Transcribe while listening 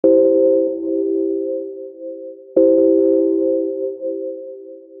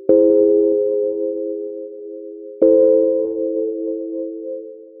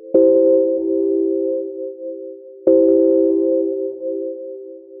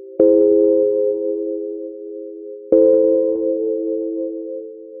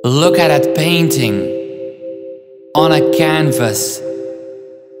Look at that painting on a canvas.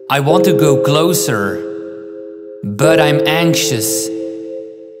 I want to go closer, but I'm anxious.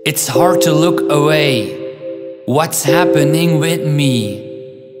 It's hard to look away. What's happening with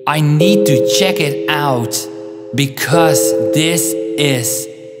me? I need to check it out, because this is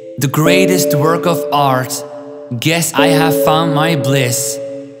the greatest work of art. Guess I have found my bliss.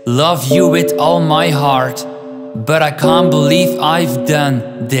 Love you with all my heart. But I can't believe I've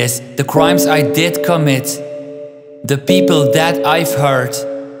done this. The crimes I did commit, the people that I've hurt.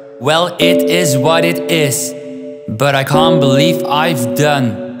 Well, it is what it is. But I can't believe I've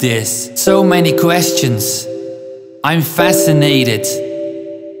done this. So many questions. I'm fascinated,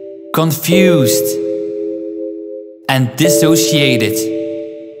 confused, and dissociated.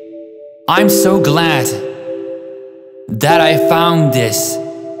 I'm so glad that I found this.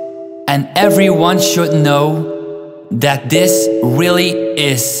 And everyone should know that this really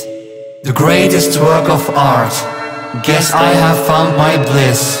is the greatest work of art. Guess I have found my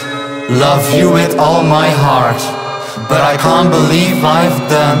bliss. Love you with all my heart. But I can't believe I've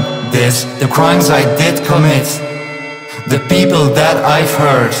done this. The crimes I did commit, the people that I've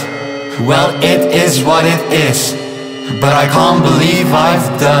hurt. Well, it is what it is. But I can't believe I've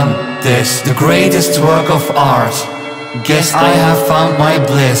done this. The greatest work of art. Guess I have found my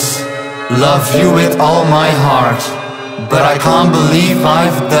bliss. Love you with all my heart. But I can't believe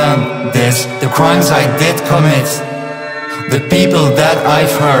I've done this. The crimes I did commit, the people that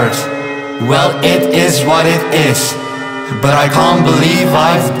I've hurt. Well, it is what it is. But I can't believe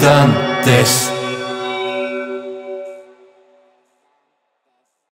I've done this.